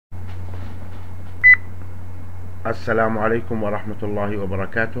Assalamu alaikum wa rahmatullahi wa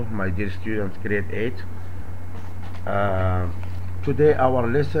barakatuh, my dear students, grade 8. Today our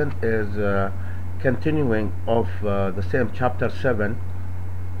lesson is continuing of the same chapter 7,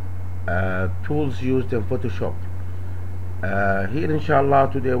 tools used in Photoshop. Here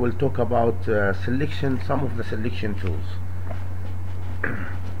inshallah today we'll talk about some of the selection tools.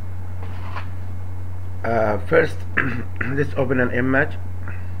 First, let's open an image.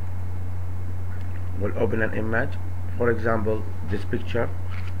 We'll open an image, for example this picture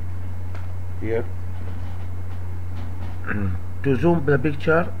here. To zoom the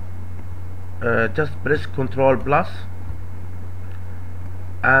picture, just press Ctrl plus,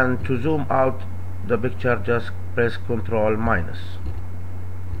 and to zoom out the picture just press Ctrl minus.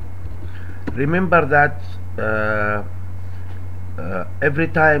 Remember that every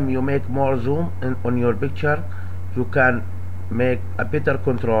time you make more zoom on your picture, you can make a better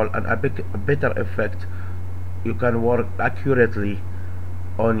control and a better effect. You can work accurately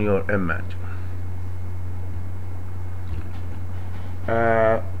on your image.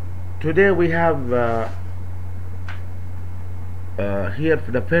 Today we have here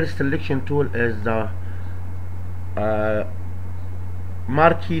the first selection tool is the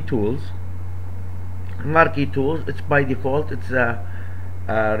marquee tools. Marquee tools, it's by default, it's a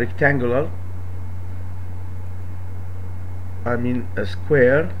rectangular, a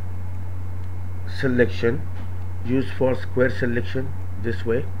square selection, used for square selection this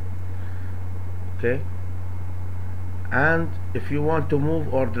way. Okay, and if you want to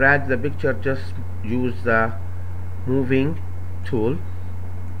move or drag the picture, just use the moving tool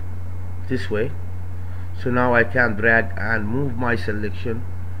this way. So now I can drag and move my selection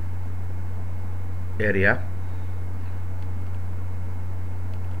area.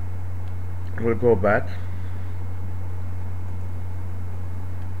 We'll go back.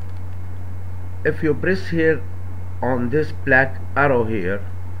 If you press here on this black arrow here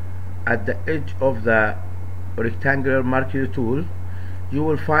at the edge of the rectangular marquee tool, you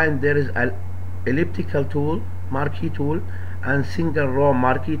will find there is an elliptical tool, marquee tool, and single row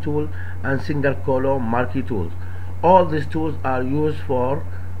marquee tool, and single column marquee tools. All these tools are used for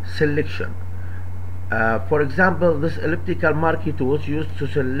selection. For example, this elliptical marquee tool is used to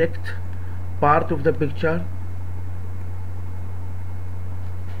select part of the picture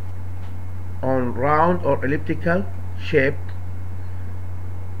on round or elliptical shape,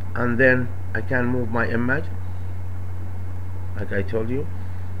 and then I can move my image like I told you.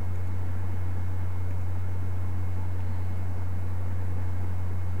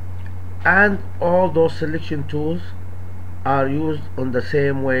 And all those selection tools are used on the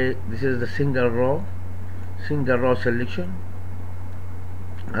same way. This is the single row selection,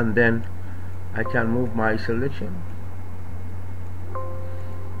 and then I can move my selection.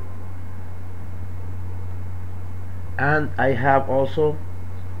 And I have also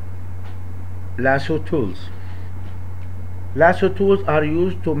lasso tools. Lasso tools are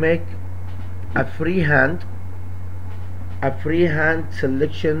used to make a freehand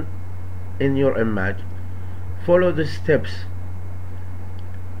selection in your image. Follow the steps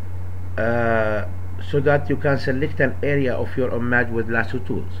so that you can select an area of your image with lasso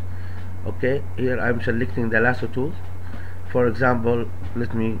tools. Okay, here I'm selecting the lasso tools. For example,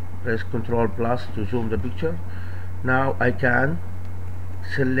 let me press Ctrl plus to zoom the picture. Now I can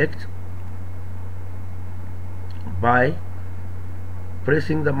select by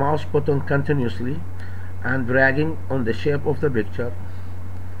pressing the mouse button continuously and dragging on the shape of the picture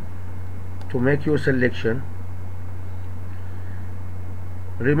to make your selection.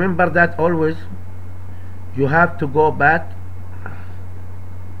 Remember that always you have to go back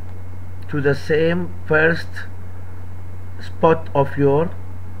to the same first spot of your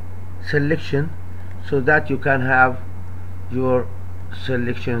selection so that you can have your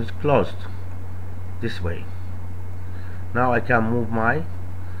selections closed this way. Now I can move my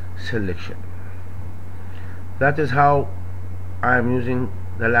selection. That is how I am using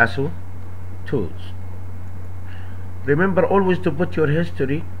the lasso tools. Remember always to put your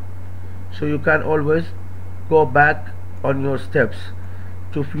history so you can always go back on your steps.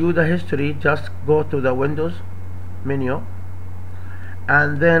 To view the history, just go to the Windows menu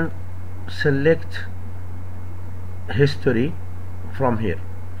and then select history from here.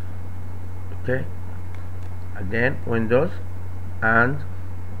 Okay, again Windows and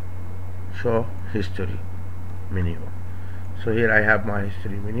show history menu. So here I have my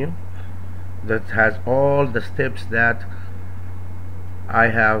history menu that has all the steps that I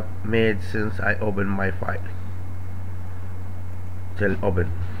have made since I opened my file till open.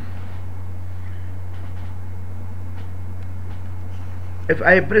 If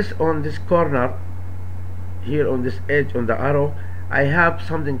I press on this corner here on this edge on the arrow, I have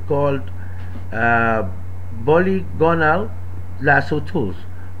something called uh, polygonal lasso tools.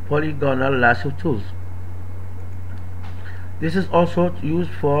 Polygonal lasso tools. This is also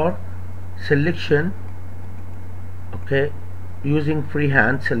used for selection, okay, using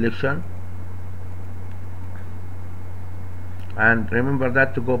freehand selection. And remember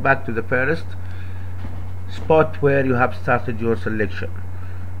that to go back to the first spot where you have started your selection.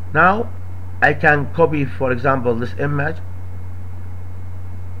 Now I can copy, for example, this image,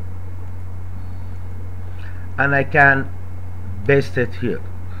 and I can paste it here.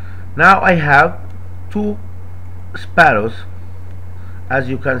 Now I have two sparrows, as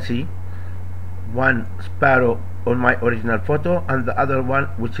you can see, one sparrow on my original photo and the other one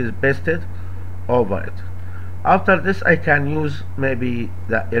which is pasted over it. After this, I can use maybe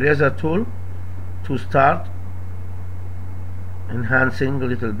the eraser tool to start enhancing a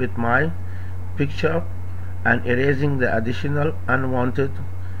little bit my picture and erasing the additional unwanted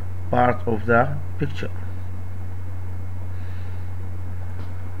part of the picture.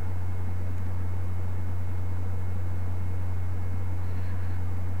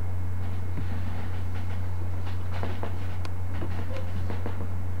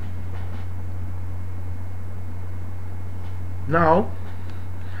 Now,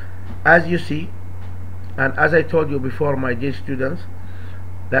 as you see, and as I told you before, my dear students,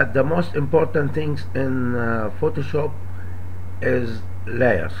 that the most important things in Photoshop is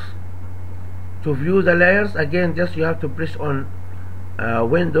layers. To view the layers, again, just you have to press on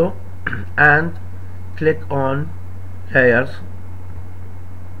window and click on layers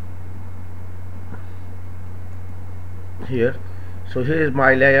here. So here is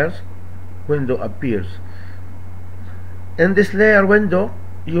my layers window appears. In this layer window,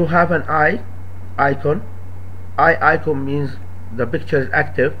 you have an eye icon. Eye icon means the picture is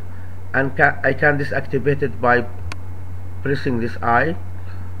active, and I can deactivate it by pressing this eye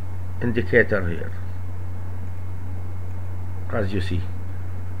indicator here, as you see.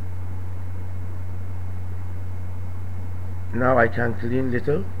 Now I can clean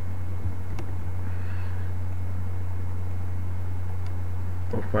little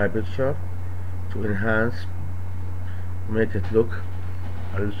of my picture to enhance, make it look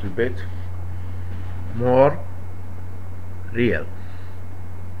a little bit more real.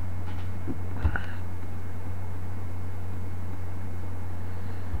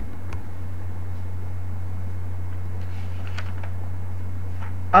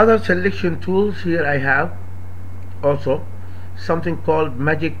 Other selection tools here I have also something called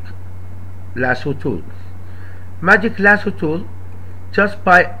magic lasso tool. Magic lasso tool, just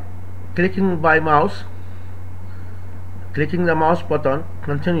by clicking the mouse button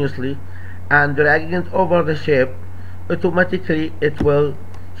continuously and dragging it over the shape, automatically it will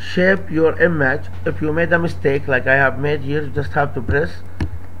shape your image. If you made a mistake like I have made here, you just have to press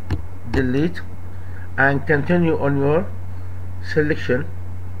delete and continue on your selection.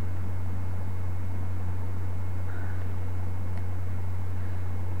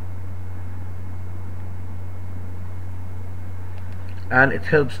 And it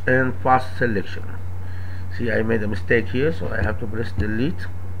helps in fast selection. See, I made a mistake here, so I have to press delete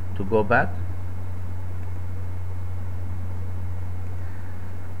to go back.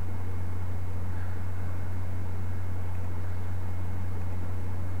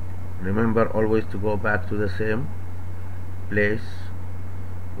 Remember always to go back to the same place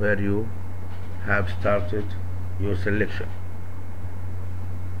where you have started your selection.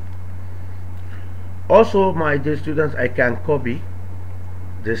 Also, my dear students, I can copy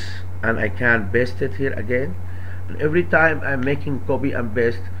this and I can paste it here again, and every time I'm making copy and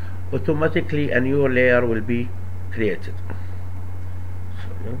paste, automatically a new layer will be created.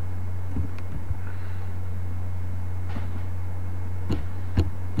 So,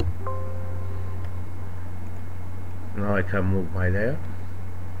 now I can move my layer.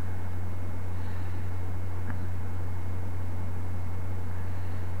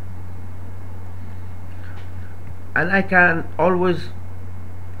 And I can always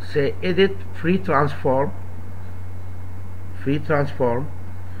say edit free transform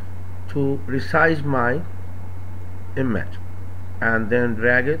to resize my image, and then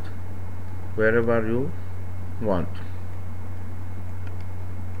drag it wherever you want.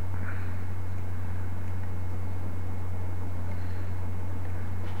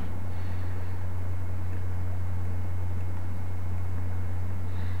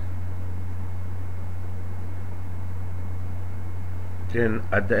 Then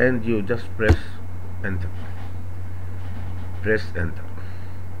at the end you just press enter.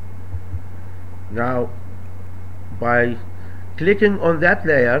 Now by clicking on that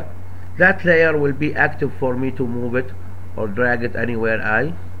layer, That layer will be active for me to move it or drag it anywhere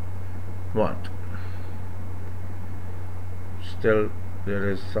I want. Still, there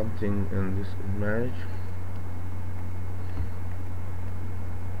is something in this image.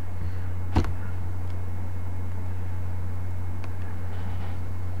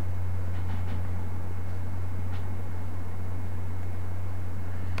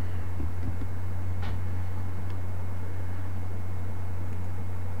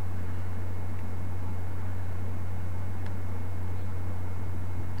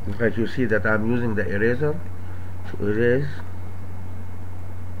 In fact, you see that I'm using the eraser to erase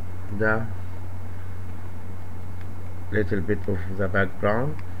the little bit of the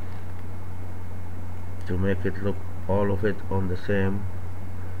background to make it look all of it on the same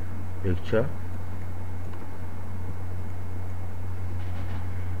picture.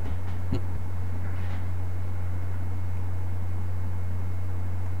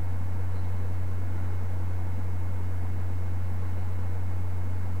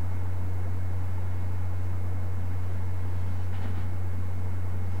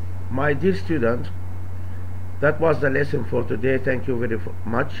 My dear students, that was the lesson for today. Thank you very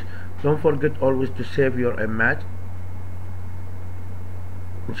much. Don't forget always to save your image.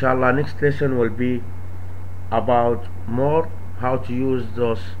 Inshallah, next lesson will be about more how to use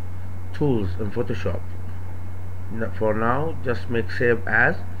those tools in Photoshop. For now, just make save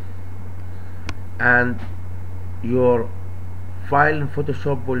as, and your file in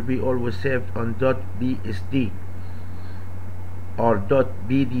Photoshop will be always saved on .bsd or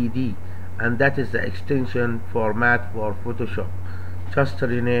 .bdd, and that is the extension format for Photoshop. Just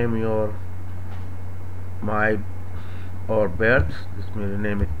rename your birds, let me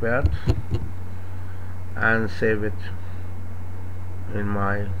rename it birds, and save it in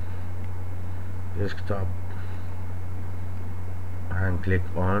my desktop and click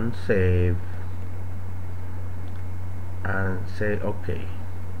on save and say OK.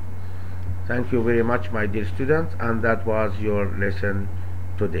 Thank you very much, my dear students, and that was your lesson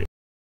today.